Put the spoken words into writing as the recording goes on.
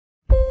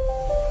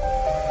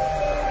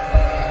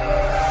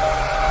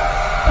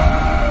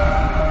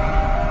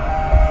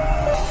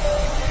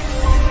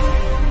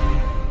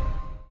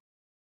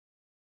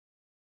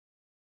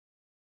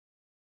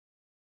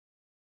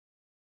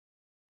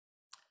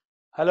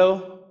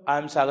Hello,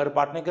 I'm Sagar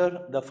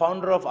Patnekar, the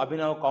founder of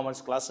Abhinav Commerce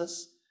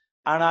Classes,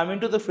 and I'm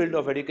into the field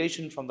of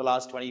education from the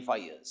last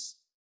 25 years.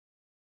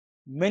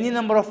 Many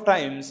number of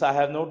times I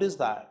have noticed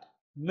that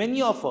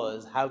many of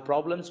us have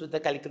problems with the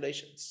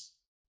calculations.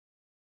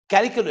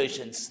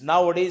 Calculations,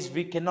 nowadays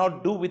we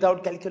cannot do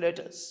without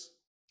calculators,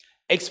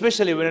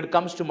 especially when it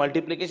comes to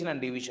multiplication and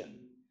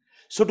division.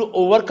 So to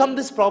overcome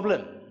this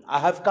problem, I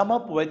have come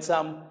up with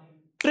some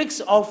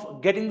tricks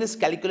of getting these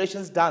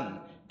calculations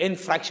done in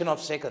fraction of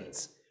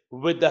seconds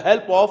with the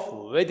help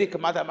of Vedic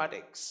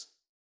mathematics.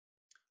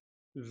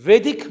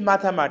 Vedic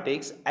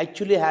mathematics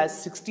actually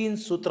has 16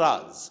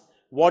 sutras,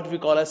 what we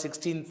call as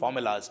 16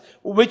 formulas,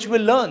 which we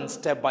learn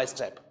step by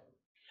step.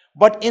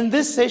 But in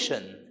this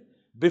session,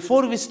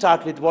 before we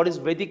start with what is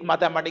Vedic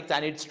mathematics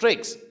and its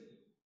tricks,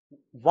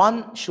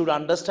 one should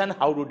understand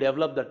how to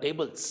develop the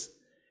tables.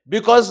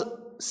 Because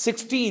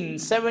 16,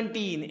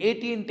 17,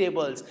 18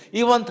 tables,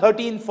 even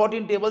 13,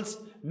 14 tables,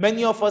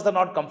 many of us are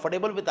not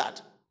comfortable with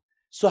that.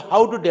 So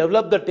how to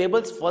develop the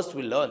tables, first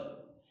we learn.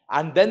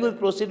 And then we'll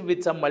proceed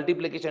with some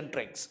multiplication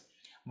tricks.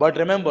 But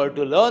remember,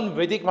 to learn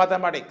Vedic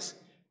mathematics,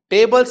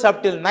 tables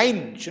up till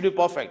 9 should be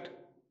perfect.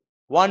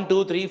 1,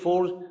 2, 3,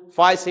 4,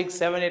 5, 6,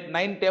 7, 8,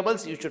 9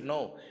 tables you should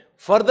know.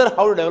 Further,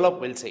 how to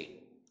develop, we'll see.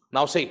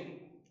 Now see,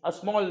 a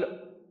small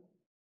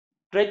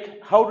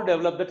trick how to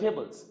develop the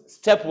tables.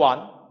 Step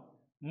 1,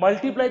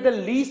 multiply the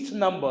least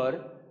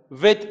number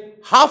with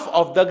half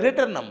of the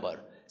greater number.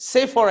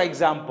 Say for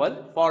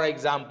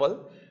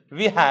example,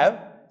 we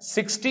have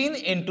 16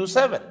 into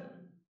 7.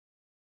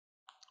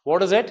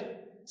 What is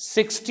it?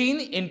 16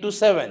 into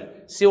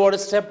 7. See what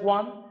is step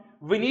 1?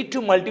 We need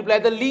to multiply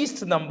the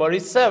least number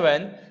is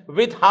 7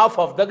 with half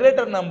of the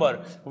greater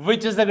number.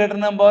 Which is the greater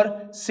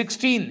number?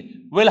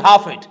 16. We'll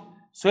half it.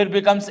 So it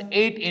becomes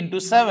 8 into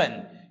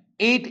 7.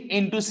 8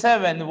 into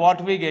 7,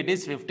 what we get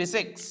is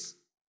 56.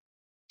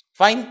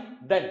 Fine.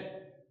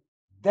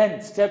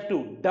 Then step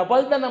 2,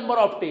 double the number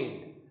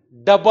obtained.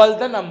 Double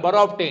the number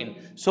obtained.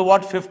 So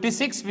what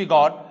 56 we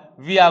got,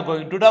 we are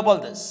going to double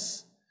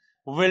this.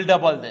 We'll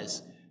double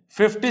this.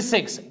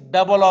 56,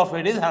 double of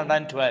it is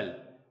 112.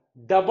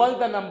 Double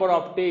the number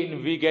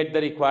obtained, we get the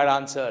required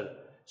answer.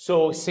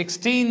 So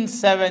 16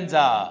 sevens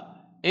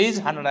is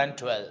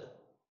 112.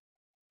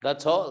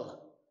 That's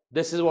all.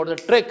 This is what the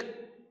trick.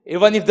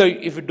 Even if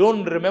you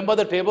don't remember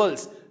the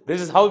tables,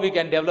 this is how we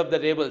can develop the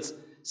tables.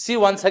 See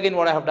once again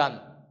what I have done.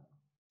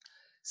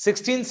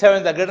 16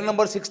 sevens, the greater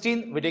number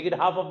 16, we take it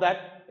half of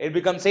that, it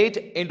becomes 8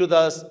 into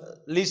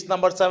the least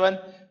number 7.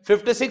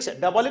 56,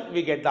 double it,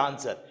 we get the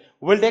answer.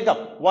 We'll take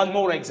up one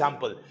more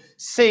example.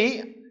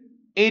 Say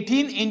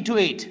 18 into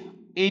 8.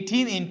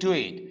 18 into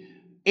 8.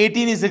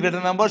 18 is the greater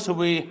number, so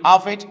we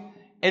half it.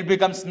 It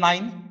becomes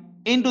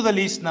 9 into the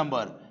least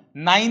number.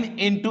 9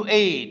 into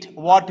 8,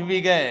 what we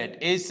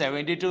get is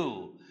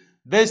 72.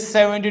 This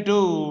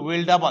 72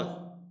 will double.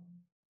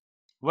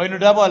 When you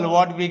double,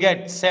 what we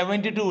get?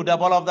 72,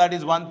 double of that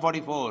is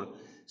 144.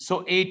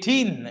 So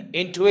 18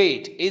 into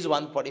 8 is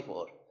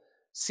 144.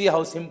 See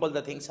how simple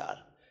the things are.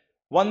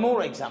 One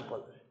more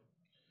example.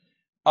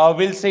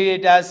 We'll say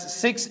it as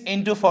 6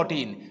 into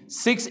 14.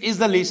 6 is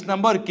the least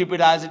number, keep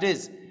it as it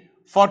is.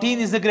 14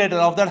 is the greater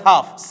of that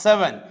half,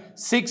 7.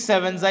 6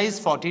 sevens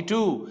is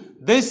 42.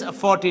 This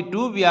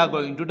 42 we are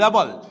going to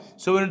double.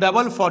 So when you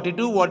double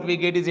 42, what we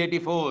get is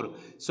 84.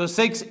 So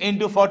 6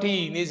 into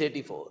 14 is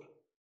 84.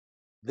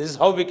 This is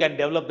how we can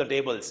develop the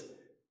tables.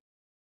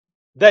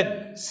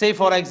 Then say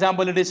for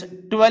example it is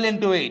 12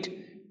 into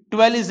 8.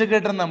 12 is the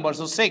greater number,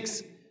 so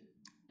 6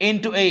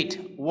 into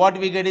 8, what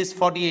we get is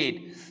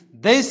 48.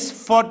 This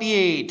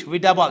 48 we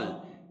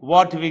double,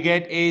 what we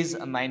get is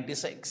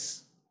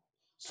 96.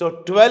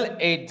 So 12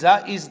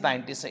 8s is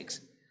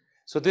 96.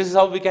 So this is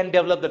how we can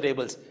develop the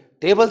tables.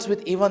 Tables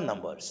with even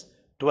numbers,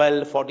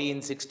 12,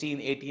 14,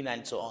 16, 18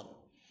 and so on.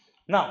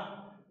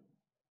 Now,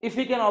 if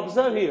we can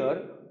observe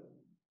here,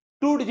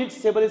 2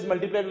 digits table is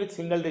multiplied with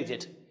single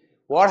digit.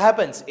 What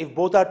happens if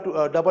both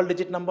are double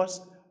digit numbers?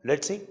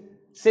 Let's see.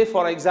 Say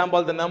for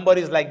example, the number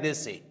is like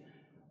this, say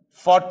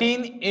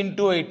 14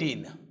 into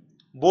 18.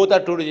 Both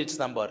are 2 digits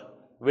number.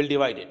 We'll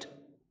divide it.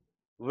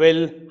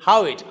 We'll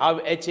halve it.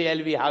 Halve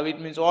H-A-L-V. Halve it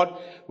means what?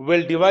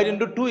 We'll divide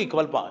into 2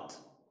 equal parts.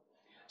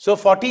 So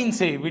 14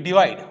 say we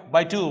divide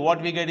by 2.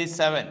 What we get is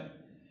 7.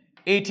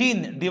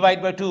 18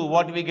 divide by 2.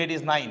 What we get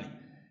is 9.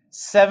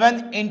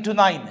 7 into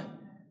 9.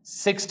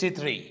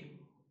 63.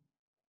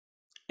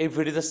 If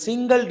it is a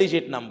single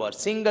digit number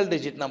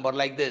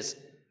like this,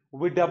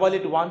 we double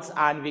it once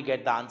and we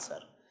get the answer.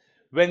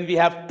 When we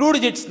have 2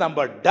 digits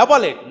number,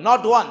 double it,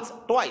 not once,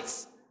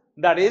 twice.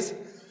 That is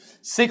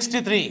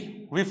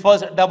 63. We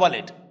first double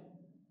it.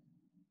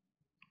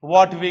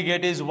 What we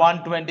get is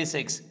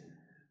 126.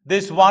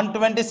 This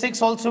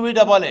 126 also we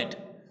double it.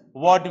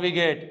 What we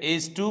get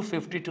is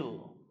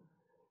 252.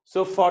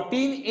 So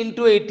 14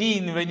 into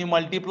 18, when you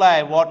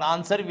multiply, what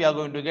answer we are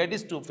going to get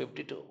is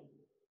 252.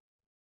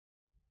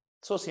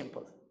 So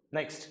simple.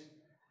 Next,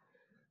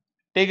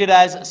 take it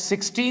as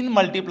 16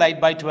 multiplied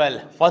by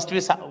 12. First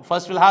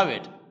we'll have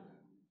it.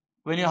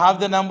 When you have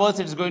the numbers,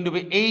 it's going to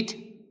be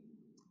 8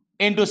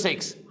 into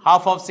 6.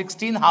 Half of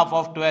 16, half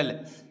of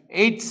 12.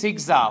 8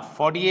 6 are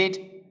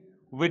 48.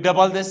 We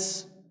double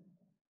this.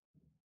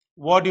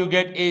 What you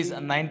get is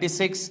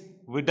 96.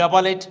 We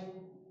double it.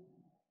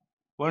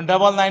 When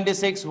double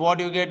 96, what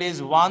you get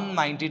is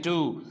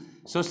 192.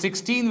 So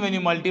 16 when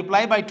you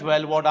multiply by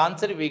 12, what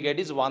answer we get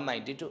is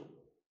 192.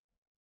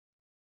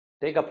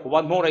 Take up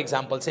one more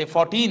example. Say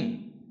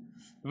 14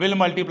 will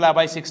multiply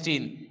by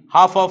 16.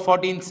 Half of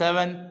 14,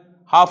 7.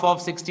 Half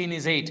of 16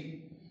 is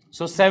 8.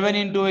 So 7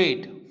 into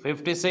 8,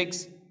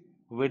 56.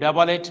 We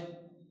double it.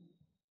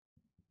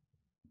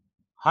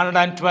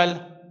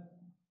 112.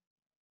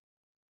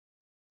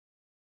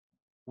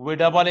 We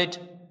double it.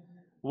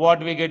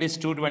 What we get is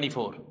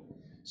 224.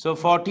 So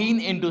 14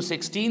 into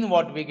 16,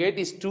 what we get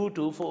is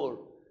 224.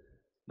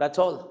 That's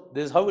all.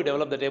 This is how we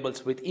develop the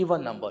tables with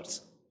even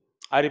numbers.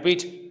 I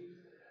repeat.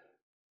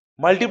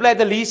 Multiply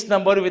the least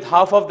number with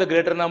half of the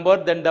greater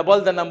number, then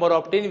double the number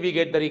obtained, we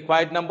get the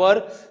required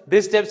number.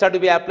 These steps are to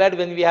be applied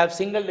when we have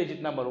single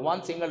digit number,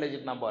 one single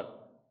digit number.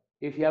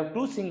 If you have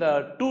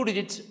two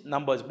digits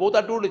numbers, both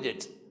are 2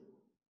 digits,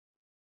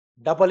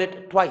 double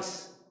it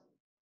twice.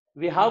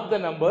 We have the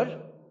number,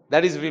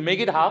 that is we make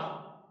it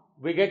half,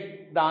 we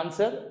get the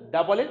answer,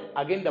 double it,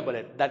 again double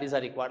it. That is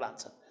a required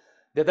answer.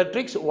 They're the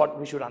tricks what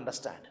we should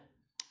understand.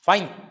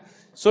 Fine.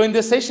 So in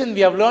this session,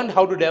 we have learned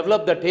how to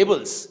develop the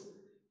tables.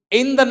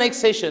 In the next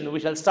session,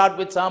 we shall start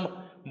with some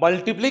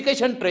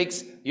multiplication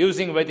tricks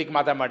using Vedic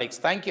mathematics.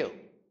 Thank you.